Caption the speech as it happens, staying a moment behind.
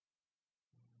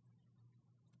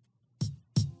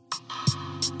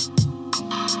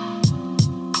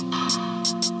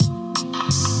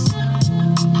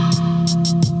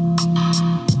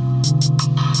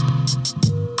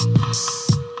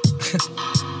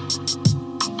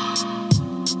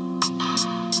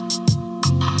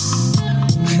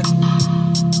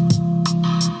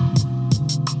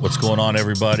going on,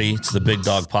 everybody? It's the Big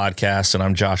Dog Podcast, and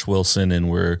I'm Josh Wilson,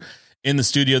 and we're in the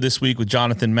studio this week with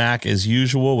Jonathan Mack as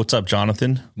usual. What's up,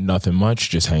 Jonathan? Nothing much,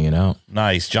 just hanging out.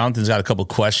 Nice. Jonathan's got a couple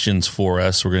questions for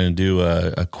us. We're going to do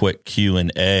a quick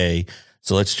Q&A.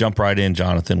 So let's jump right in,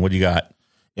 Jonathan. What do you got?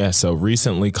 Yeah, so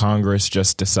recently Congress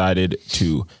just decided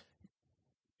to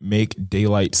make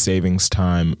daylight savings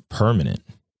time permanent.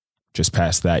 Just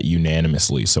passed that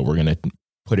unanimously. So we're going to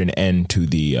put an end to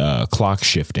the clock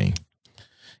shifting.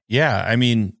 Yeah, I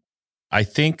mean, I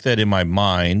think that in my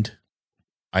mind,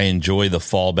 I enjoy the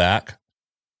fallback,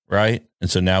 right? And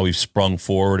so now we've sprung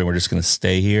forward and we're just going to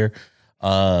stay here.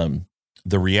 The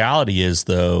reality is,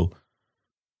 though,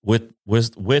 with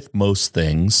most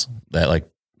things that like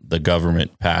the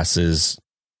government passes,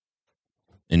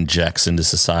 injects into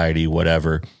society,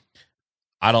 whatever,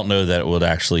 I don't know that it would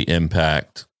actually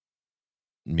impact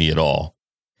me at all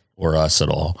or us at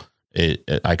all.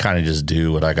 I kind of just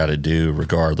do what I got to do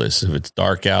regardless. If it's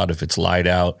dark out, if it's light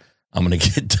out, I'm going to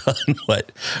get done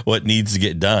what needs to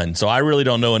get done. So I really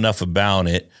don't know enough about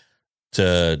it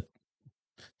to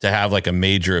have like a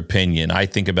major opinion. I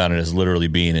think about it as literally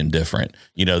being indifferent.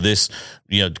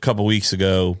 A couple weeks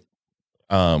ago,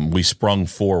 we sprung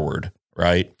forward,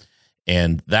 right?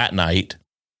 And that night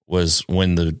was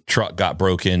when the truck got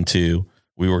broke into.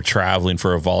 We were traveling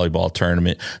for a volleyball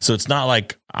tournament. So it's not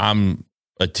like I'm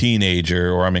a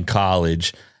teenager or I'm in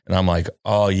college and I'm like,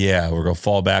 oh yeah, we're going to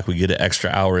fall back. We get an extra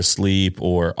hour of sleep,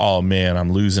 or, oh man,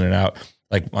 I'm losing it out.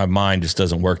 Like my mind just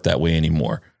doesn't work that way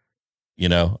anymore. I'm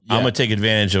going to take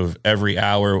advantage of every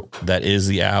hour that is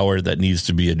the hour that needs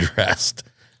to be addressed.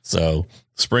 So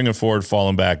springing forward,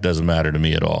 falling back doesn't matter to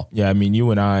me at all. Yeah. I mean,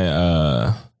 you and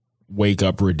I wake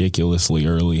up ridiculously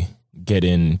early, get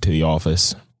into the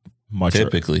office much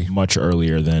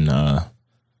earlier than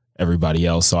everybody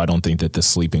else. So I don't think that the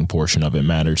sleeping portion of it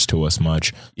matters to us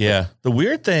much. Yeah. The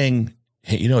weird thing,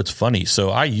 it's funny. So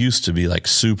I used to be like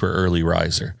super early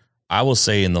riser. I will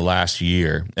say in the last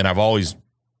year, and I've always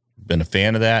been a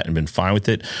fan of that and been fine with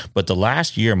it. But the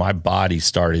last year, my body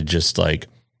started just like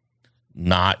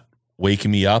not waking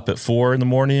me up at 4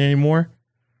 a.m. anymore.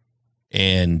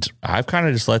 And I've kind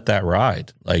of just let that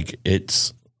ride. Like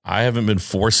I haven't been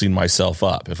forcing myself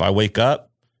up. If I wake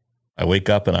up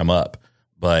and I'm up.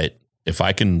 But if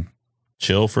I can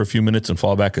chill for a few minutes and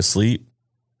fall back asleep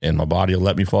and my body will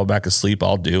let me fall back asleep,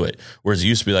 I'll do it. Whereas it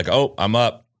used to be like, oh, I'm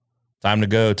up, time to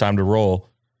go, time to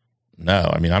roll. No,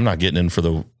 I mean, I'm not getting in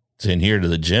here to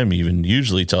the gym even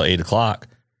usually till 8:00.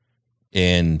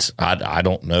 And I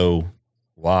don't know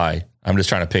why. I'm just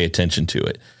trying to pay attention to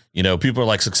it. People are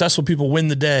like, successful people win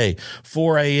the day,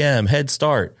 4 a.m. head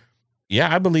start.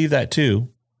 Yeah, I believe that too.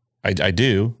 I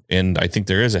do. And I think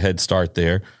there is a head start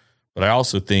there. But I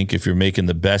also think if you're making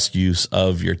the best use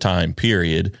of your time,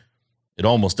 period, it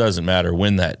almost doesn't matter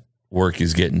when that work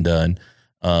is getting done,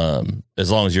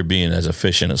 as long as you're being as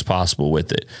efficient as possible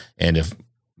with it. And if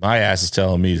my ass is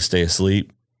telling me to stay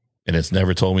asleep, and it's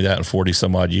never told me that in 40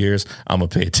 some odd years, I'm going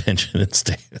to pay attention and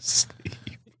stay asleep.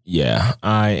 Yeah,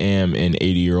 I am an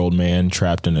 80-year-old man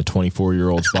trapped in a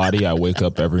 24-year-old's body. I wake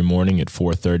up every morning at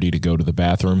 4:30 to go to the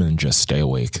bathroom and just stay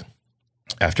awake.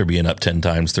 After being up 10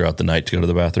 times throughout the night to go to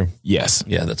the bathroom? Yes.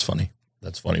 Yeah, that's funny.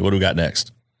 That's funny. What do we got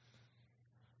next?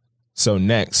 So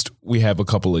next, we have a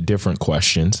couple of different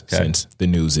questions since the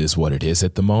news is what it is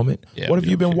at the moment. Yeah, what have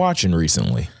you been watching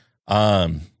recently?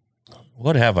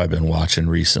 What have I been watching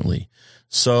recently?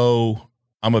 So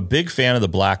I'm a big fan of The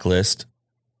Blacklist.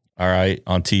 All right.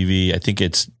 On TV. I think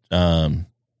it's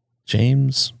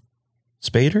James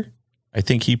Spader. I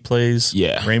think he plays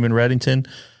Raymond Reddington.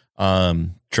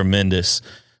 Tremendous.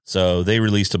 So they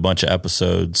released a bunch of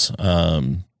episodes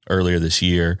earlier this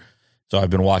year. So I've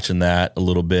been watching that a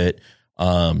little bit.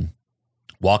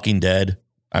 Walking Dead,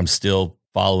 I'm still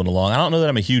following along. I don't know that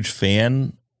I'm a huge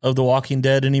fan of The Walking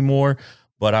Dead anymore,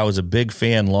 but I was a big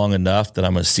fan long enough that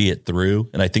I'm going to see it through.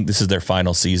 And I think this is their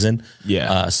final season.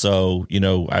 Yeah. So,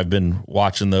 I've been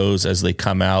watching those as they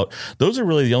come out. Those are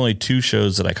really the only two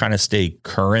shows that I kind of stay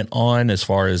current on as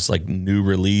far as like new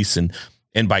release.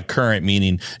 And by current,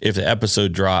 meaning if the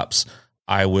episode drops,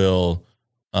 I will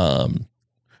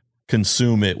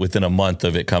consume it within a month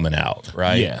of it coming out,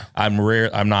 right? Yeah. I'm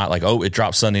not like, oh, it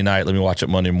drops Sunday night, let me watch it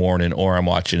Monday morning, or I'm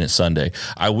watching it Sunday.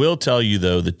 I will tell you,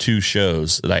 though, the two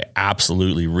shows that I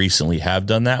absolutely recently have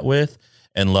done that with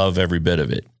and love every bit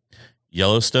of it.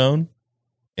 Yellowstone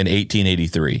and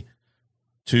 1883.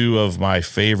 Two of my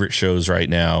favorite shows right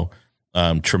now.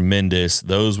 Tremendous.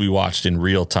 Those we watched in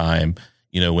real time.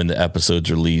 When the episodes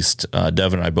released,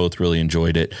 Devin and I both really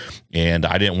enjoyed it, and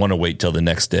I didn't want to wait till the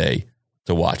next day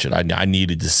to watch it. I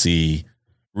needed to see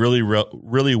really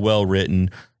well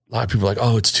written, a lot of people are like,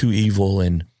 oh, it's too evil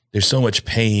and there's so much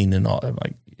pain and all. I'm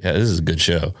like, yeah, this is a good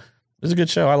show. This is a good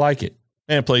show. I like it.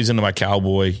 And it plays into my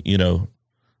cowboy,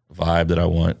 vibe that I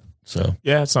want. So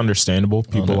yeah, it's understandable.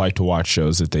 People like to watch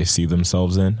shows that they see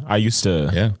themselves in. I used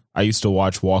to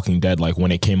watch Walking Dead like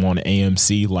when it came on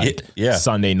AMC, like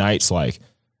Sunday nights, like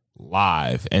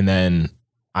live. And then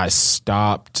I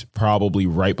stopped probably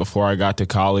right before I got to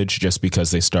college just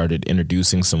because they started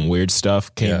introducing some weird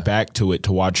stuff. Came back to it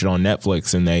to watch it on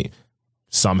Netflix and they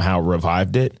somehow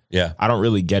revived it. Yeah. I don't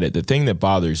really get it. The thing that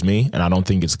bothers me, and I don't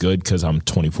think it's good because I'm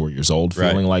 24 years old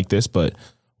feeling like this, but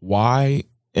why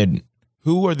and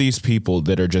who are these people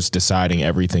that are just deciding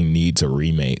everything needs a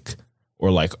remake or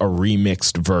like a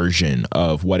remixed version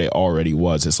of what it already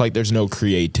was? It's like there's no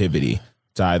creativity.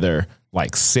 It's either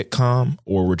like sitcom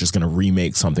or we're just going to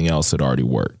remake something else that already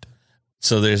worked.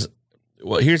 So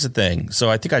here's the thing. So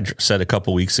I think I said a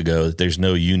couple weeks ago that there's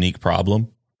no unique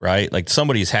problem, right? Like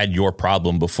somebody's had your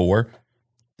problem before.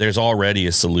 There's already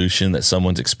a solution that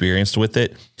someone's experienced with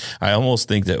it. I almost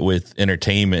think that with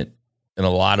entertainment, in a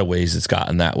lot of ways, it's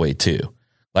gotten that way too.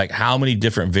 Like how many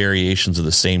different variations of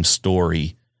the same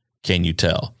story can you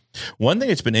tell? One thing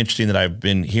that's been interesting that I've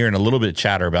been hearing a little bit of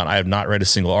chatter about, I have not read a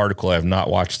single article. I have not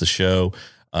watched the show.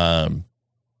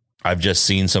 I've just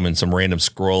seen some random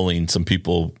scrolling, some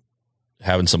people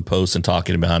having some posts and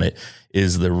talking about it,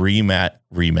 is the remake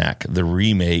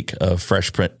of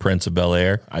Fresh Prince of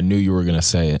Bel-Air. I knew you were going to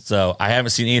say it. So I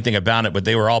haven't seen anything about it, but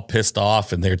they were all pissed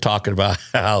off and they're talking about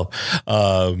how,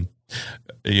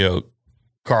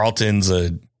 Carlton's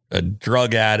a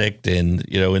drug addict and,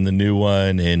 in the new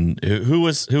one. And who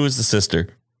was the sister?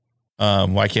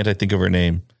 Why can't I think of her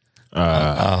name?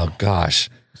 Oh gosh.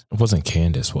 It wasn't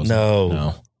Candace, was it?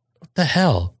 No. What the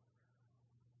hell?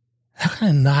 How can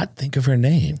I not think of her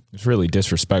name? It's really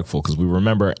disrespectful because we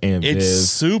remember Aunt Viv. It's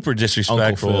super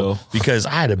disrespectful because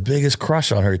I had the biggest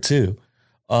crush on her too.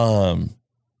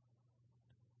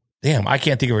 Damn, I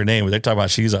can't think of her name, but they're talking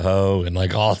about she's a hoe and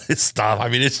like all this stuff. I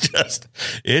mean,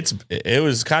 it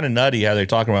was kind of nutty how they're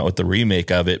talking about with the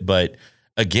remake of it. But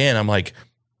again, I'm like,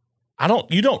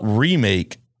 you don't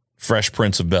remake Fresh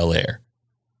Prince of Bel-Air.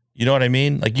 You know what I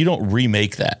mean? Like you don't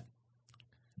remake that.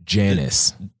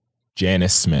 Janice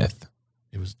Smith.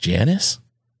 It was Janice?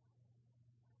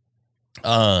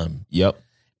 Yep.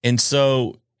 And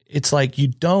so it's like you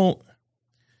don't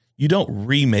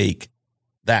remake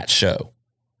that show.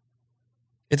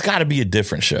 It's got to be a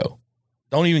different show.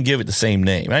 Don't even give it the same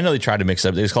name. I know they tried to mix it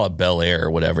up. They just call it Bel-Air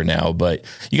or whatever now, but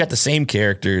you got the same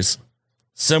characters,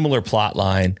 similar plot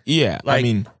line. Yeah.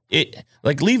 Leave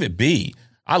it be.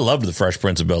 I loved the Fresh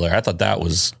Prince of Bel-Air. I thought that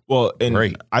was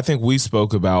great. I think we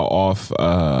spoke about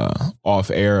off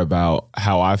air about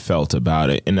how I felt about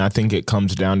it. And I think it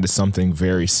comes down to something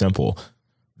very simple.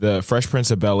 The Fresh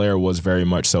Prince of Bel-Air was very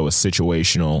much so a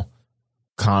situational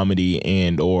comedy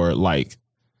or like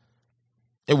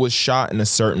it was shot in a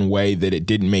certain way that it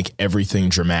didn't make everything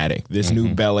dramatic. This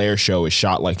new Bel-Air show is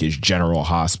shot like it's General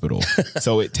Hospital.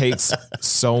 So it takes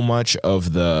so much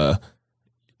of the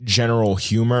general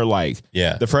humor. Like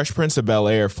the Fresh Prince of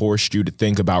Bel-Air forced you to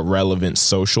think about relevant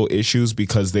social issues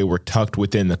because they were tucked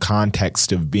within the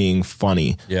context of being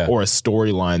funny or a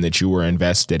storyline that you were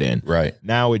invested in. Right.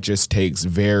 Now it just takes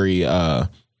very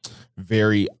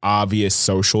obvious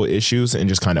social issues and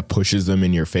just kind of pushes them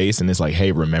in your face. And it's like,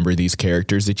 hey, remember these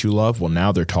characters that you love? Well,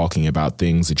 now they're talking about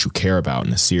things that you care about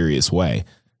in a serious way.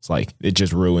 It's like, it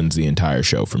just ruins the entire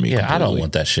show for me. Yeah, completely. I don't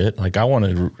want that shit. Like I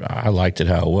liked it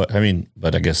how it was. I mean,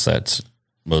 but I guess that's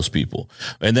most people.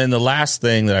 And then the last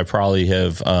thing that I probably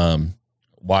have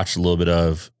watched a little bit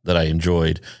of that I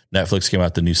enjoyed, Netflix came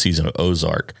out the new season of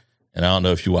Ozark. And I don't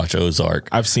know if you watch Ozark.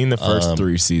 I've seen the first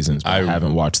 3 seasons, but I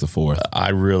haven't watched the 4th. I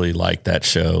really like that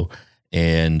show,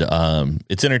 and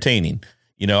it's entertaining.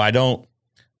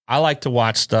 I like to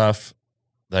watch stuff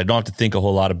that I don't have to think a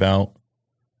whole lot about,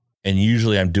 and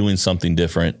usually I'm doing something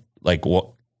different, like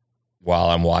while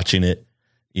I'm watching it,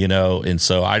 And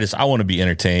so I want to be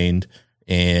entertained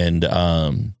and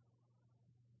a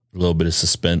little bit of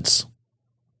suspense,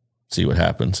 see what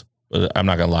happens. But I'm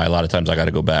not gonna lie, a lot of times I got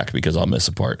to go back because I'll miss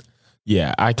a part.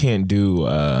 Yeah, I can't do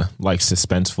like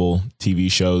suspenseful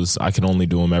TV shows. I can only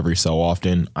do them every so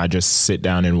often. I just sit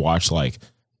down and watch like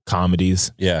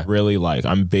comedies. Yeah. Really, like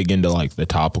I'm big into like the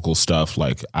topical stuff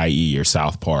like IE your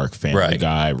South Park, Family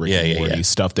Guy, Rick and Morty,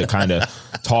 stuff that kind of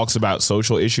talks about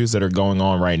social issues that are going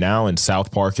on right now. And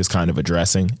South Park is kind of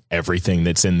addressing everything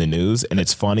that's in the news. And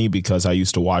it's funny because I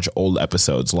used to watch old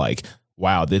episodes like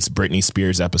wow, this Britney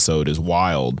Spears episode is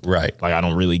wild. Right. Like, I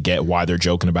don't really get why they're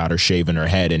joking about her shaving her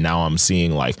head. And now I'm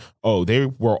seeing like, oh, they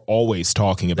were always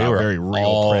talking about very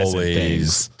real present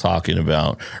things. Talking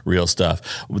about real stuff.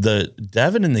 The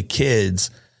Devin and the kids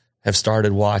have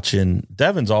started watching.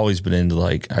 Devin's always been into,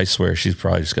 like, I swear she's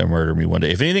probably just going to murder me one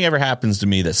day. If anything ever happens to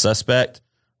me that's suspect,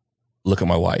 look at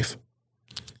my wife.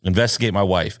 Investigate my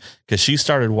wife. Because she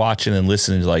started watching and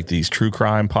listening to like these true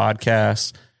crime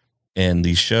podcasts and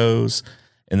these shows,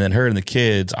 and then her and the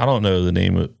kids, I don't know the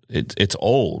name of it. It's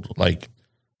old, like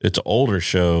it's an older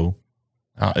show.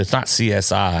 It's not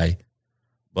CSI,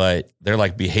 but they're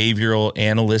like behavioral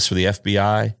analysts for the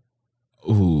FBI.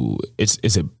 Ooh, is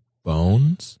it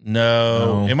Bones?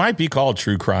 No, it might be called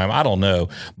True Crime. I don't know,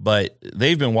 but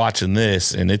they've been watching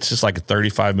this, and it's just like a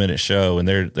 35-minute show, and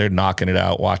they're knocking it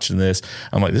out watching this.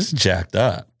 I'm like, this is jacked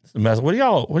up. This is a mess. What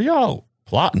are y'all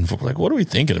plotting for? Like, what are we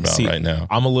thinking about right now?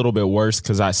 I'm a little bit worse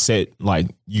because I sit, like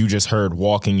you just heard,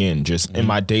 walking in, just in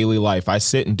my daily life. I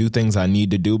sit and do things I need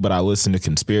to do, but I listen to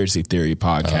conspiracy theory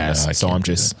podcasts. So I'm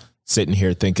just sitting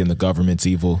here thinking the government's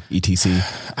evil, etc.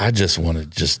 I just want to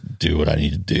just do what I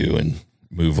need to do and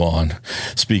move on.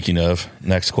 Speaking of,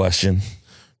 next question.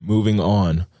 Moving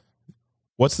on.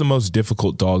 What's the most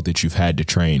difficult dog that you've had to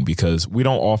train? Because we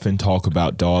don't often talk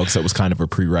about dogs. That was kind of a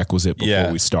prerequisite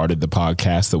before we started the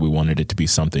podcast, that we wanted it to be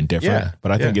something different. Yeah,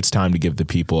 but I think it's time to give the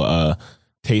people a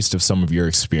taste of some of your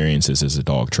experiences as a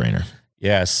dog trainer.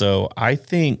 Yeah, so I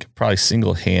think probably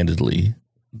single-handedly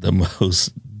the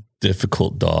most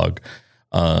difficult dog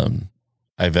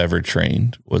I've ever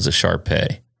trained was a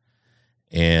Shar-Pei.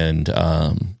 And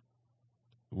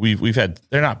we've had,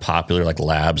 they're not popular like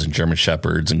labs and German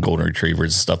shepherds and golden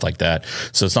retrievers and stuff like that.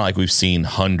 So it's not like we've seen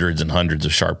hundreds and hundreds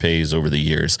of Shar-Peis over the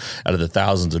years. Out of the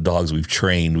thousands of dogs we've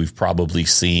trained, we've probably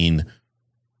seen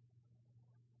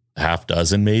half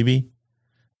dozen, maybe.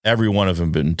 Every one of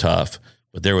them been tough,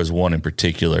 but there was one in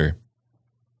particular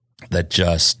that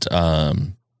just,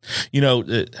 the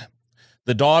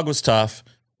dog was tough,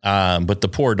 but the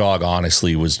poor dog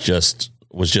honestly was just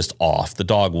off. The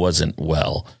dog wasn't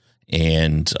well.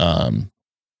 And to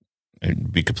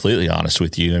be completely honest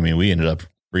with you, I mean, we ended up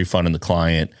refunding the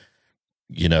client.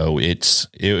 It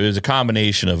was a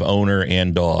combination of owner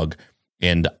and dog.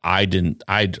 And at the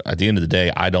end of the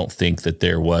day, I don't think that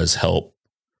there was help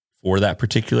for that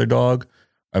particular dog.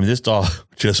 I mean, this dog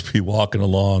would just be walking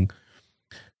along.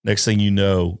 Next thing you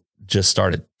know, just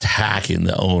started attacking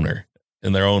the owner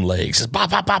in their own legs. Just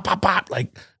bop, bop, bop, bop, bop,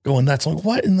 like going nuts. Like,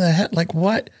 what in the heck? Like,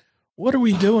 what are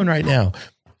we doing right now?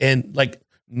 And like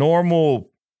normal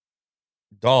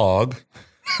dog,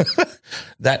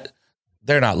 that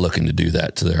they're not looking to do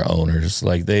that to their owners.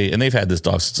 Like they've had this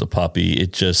dog since a puppy.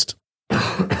 It just,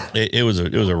 it was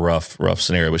a rough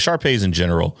scenario. But Shar-Peis in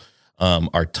general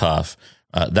are tough.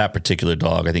 That particular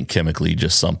dog, I think chemically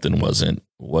just something wasn't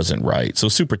right. So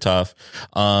super tough.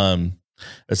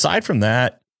 Aside from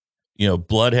that,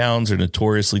 bloodhounds are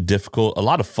notoriously difficult. A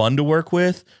lot of fun to work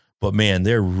with, but man,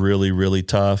 they're really, really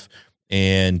tough.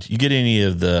 And you get any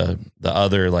of the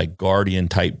other like guardian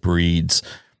type breeds,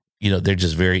 they're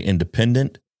just very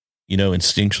independent,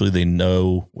 instinctually they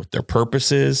know what their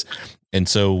purpose is. And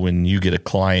so when you get a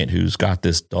client who's got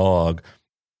this dog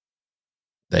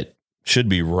that should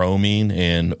be roaming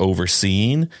and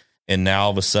overseeing, and now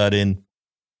all of a sudden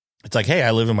it's like, hey,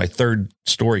 I live in my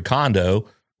 3rd-story condo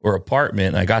or apartment,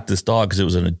 and I got this dog because it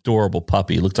was an adorable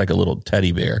puppy. It looked like a little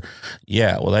teddy bear.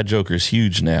 Yeah, well, that joker's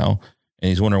huge now. And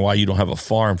he's wondering why you don't have a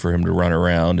farm for him to run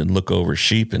around and look over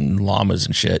sheep and llamas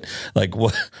and shit. Like,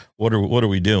 what are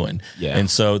we doing? Yeah. And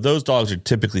so those dogs are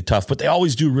typically tough, but they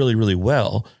always do really, really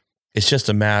well. It's just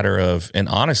a matter of, and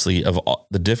honestly, of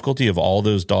the difficulty of all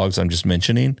those dogs I'm just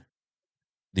mentioning,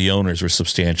 the owners were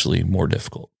substantially more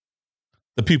difficult.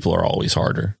 The people are always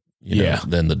harder,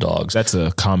 than the dogs. That's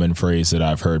a common phrase that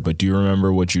I've heard. But do you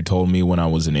remember what you told me when I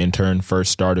was an intern,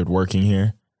 first started working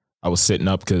here? I was sitting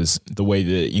up because the way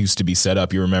that it used to be set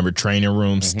up, you remember training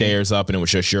room, stairs up, and it was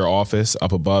just your office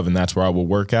up above, and that's where I would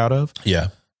work out of. Yeah.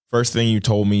 First thing you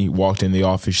told me, walked in the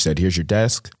office, you said, here's your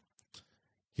desk,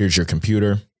 here's your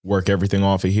computer, work everything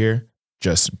off of here.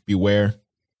 Just beware.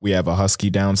 We have a husky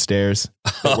downstairs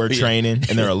that we're training,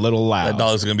 and they're a little loud. That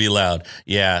dog's going to be loud.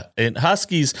 Yeah. And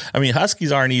huskies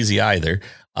aren't easy either.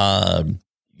 But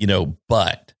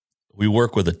we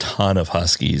work with a ton of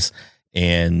huskies,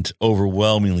 and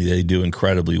overwhelmingly they do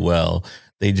incredibly well.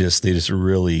 They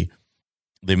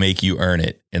make you earn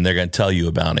it, and they're going to tell you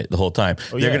about it the whole time.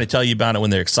 They're going to tell you about it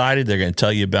when they're excited. They're going to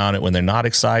tell you about it when they're not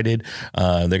excited.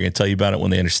 They're going to tell you about it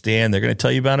when they understand. They're going to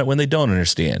tell you about it when they don't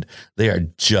understand. They are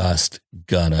just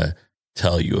gonna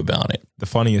tell you about it. The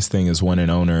funniest thing is when an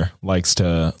owner likes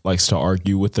to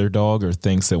argue with their dog or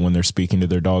thinks that when they're speaking to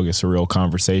their dog, it's a real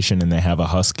conversation, and they have a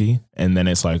husky, and then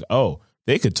it's like, oh,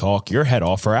 they could talk your head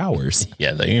off for hours.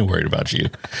 Yeah, they ain't worried about you.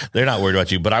 They're not worried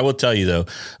about you. But I will tell you, though,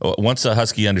 once a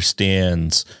husky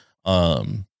understands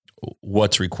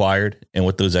what's required and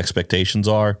what those expectations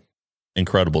are,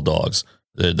 incredible dogs.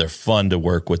 They're fun to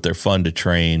work with. They're fun to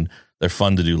train. They're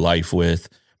fun to do life with.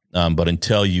 But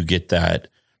until you get that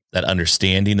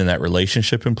understanding and that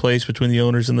relationship in place between the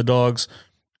owners and the dogs,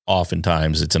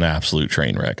 oftentimes it's an absolute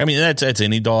train wreck. I mean, that's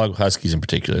any dog. Huskies in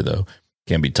particular, though,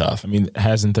 can be tough. I mean,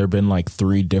 hasn't there been like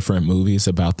 3 different movies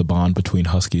about the bond between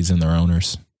huskies and their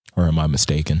owners? Or am I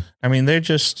mistaken? I mean, they're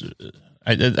just,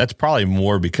 that's probably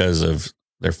more because of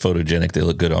they're photogenic. They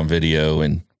look good on video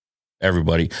and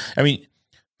everybody. I mean,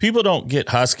 people don't get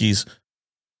huskies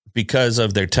because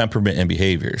of their temperament and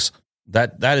behaviors.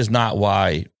 That is not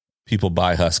why people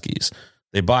buy huskies.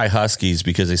 They buy huskies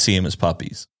because they see them as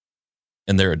puppies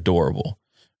and they're adorable.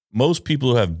 Most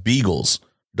people who have beagles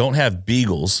don't have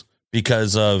beagles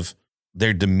because of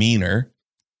their demeanor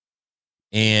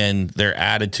and their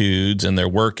attitudes and their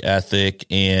work ethic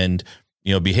and,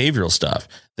 behavioral stuff.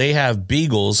 They have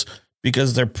beagles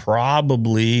because they're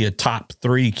probably a top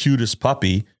 3 cutest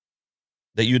puppy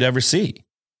that you'd ever see.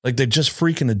 Like, they're just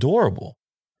freaking adorable,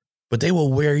 but they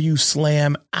will wear you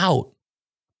slam out.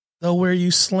 They'll wear you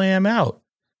slam out.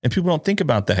 And people don't think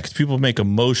about that because people make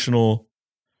emotional,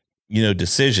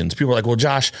 decisions. People are like, well,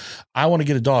 Josh, I want to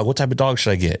get a dog. What type of dog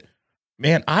should I get?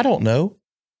 Man, I don't know.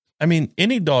 I mean,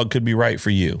 any dog could be right for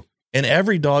you, and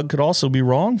every dog could also be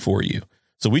wrong for you.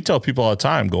 So we tell people all the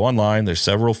time, go online. There's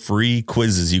several free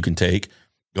quizzes you can take.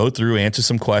 Go through, answer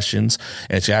some questions,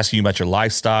 and it's asking you about your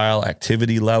lifestyle,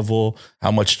 activity level,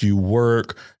 how much do you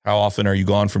work, how often are you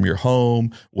gone from your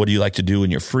home, what do you like to do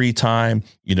in your free time,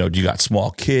 do you got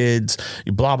small kids,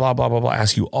 blah, blah, blah, blah, blah.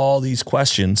 Ask you all these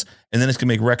questions, and then it's going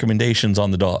to make recommendations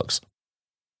on the dogs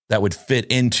that would fit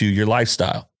into your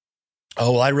lifestyle.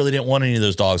 Oh, well, I really didn't want any of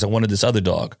those dogs. I wanted this other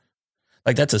dog.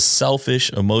 Like, that's a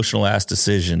selfish, emotional ass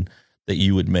decision that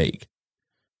you would make.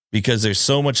 Because there's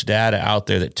so much data out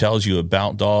there that tells you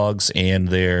about dogs and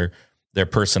their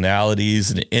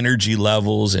personalities and energy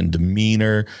levels and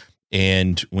demeanor.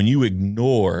 And when you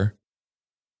ignore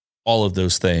all of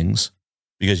those things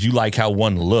because you like how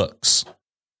one looks,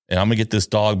 and I'm going to get this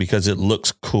dog because it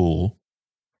looks cool,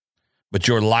 but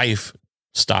your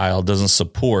lifestyle doesn't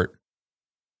support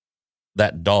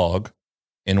that dog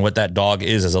and what that dog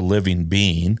is as a living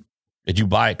being, that you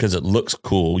buy it because it looks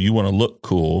cool. You want to look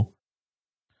cool.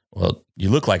 Well, you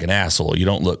look like an asshole. You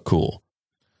don't look cool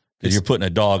because you're putting a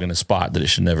dog in a spot that it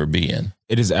should never be in.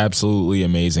 It is absolutely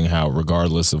amazing how,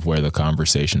 regardless of where the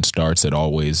conversation starts, it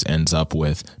always ends up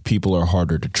with people are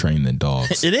harder to train than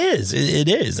dogs. It is. It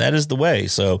is. That is the way.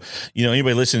 So,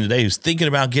 anybody listening today who's thinking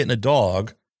about getting a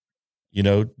dog,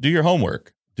 do your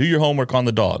homework. Do your homework on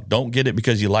the dog. Don't get it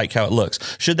because you like how it looks.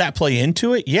 Should that play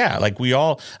into it? Yeah. Like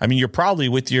you're probably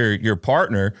with your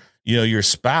partner, your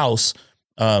spouse,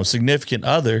 significant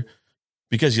other,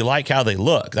 because you like how they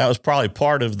look. That was probably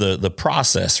part of the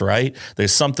process, right?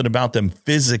 There's something about them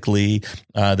physically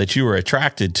that you were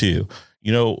attracted to.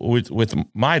 With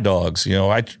my dogs,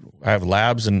 I have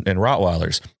labs and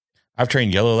Rottweilers. I've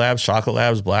trained yellow labs, chocolate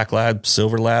labs, black labs,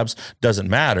 silver labs. Doesn't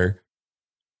matter.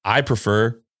 I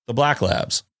prefer the black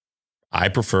labs. I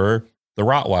prefer the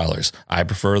Rottweilers. I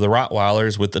prefer the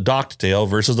Rottweilers with the docked tail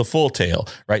versus the full tail,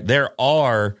 right? There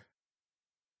are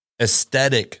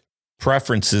aesthetic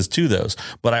preferences to those,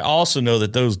 but I also know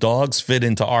that those dogs fit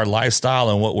into our lifestyle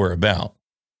and what we're about,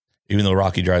 even though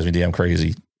Rocky drives me damn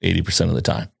crazy 80% of the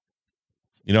time.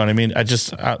 You know what I mean?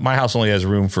 My house only has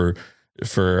room for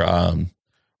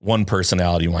one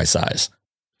personality my size.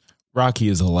 Rocky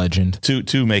is a legend.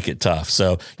 To make it tough.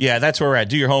 So yeah, that's where we're at.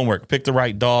 Do your homework. Pick the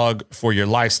right dog for your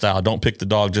lifestyle. Don't pick the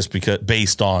dog just because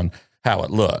based on how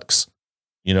it looks.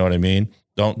 You know what I mean?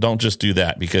 Don't just do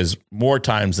that, because more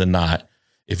times than not,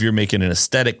 if you're making an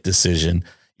aesthetic decision,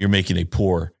 you're making a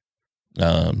poor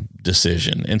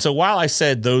decision. And so while I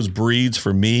said those breeds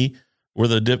for me were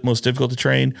the most difficult to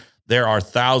train, there are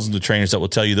thousands of trainers that will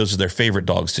tell you those are their favorite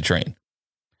dogs to train.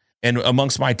 And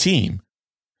amongst my team,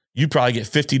 you'd probably get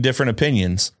 50 different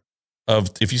opinions of,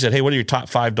 if you said, hey, what are your top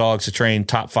 5 dogs to train?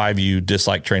 Top 5 you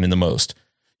dislike training the most.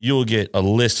 You'll get a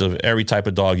list of every type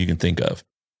of dog you can think of,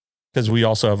 because we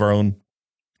also have our own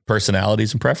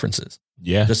personalities and preferences.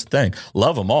 Yeah. Just the thing.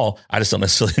 Love them all. I just don't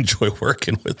necessarily enjoy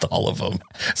working with all of them.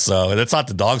 So that's not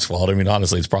the dog's fault. I mean,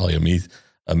 honestly, it's probably a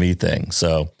me thing.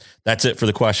 So that's it for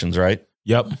the questions, right?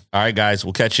 Yep. All right, guys,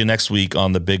 we'll catch you next week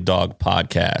on the Big Dog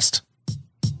Podcast.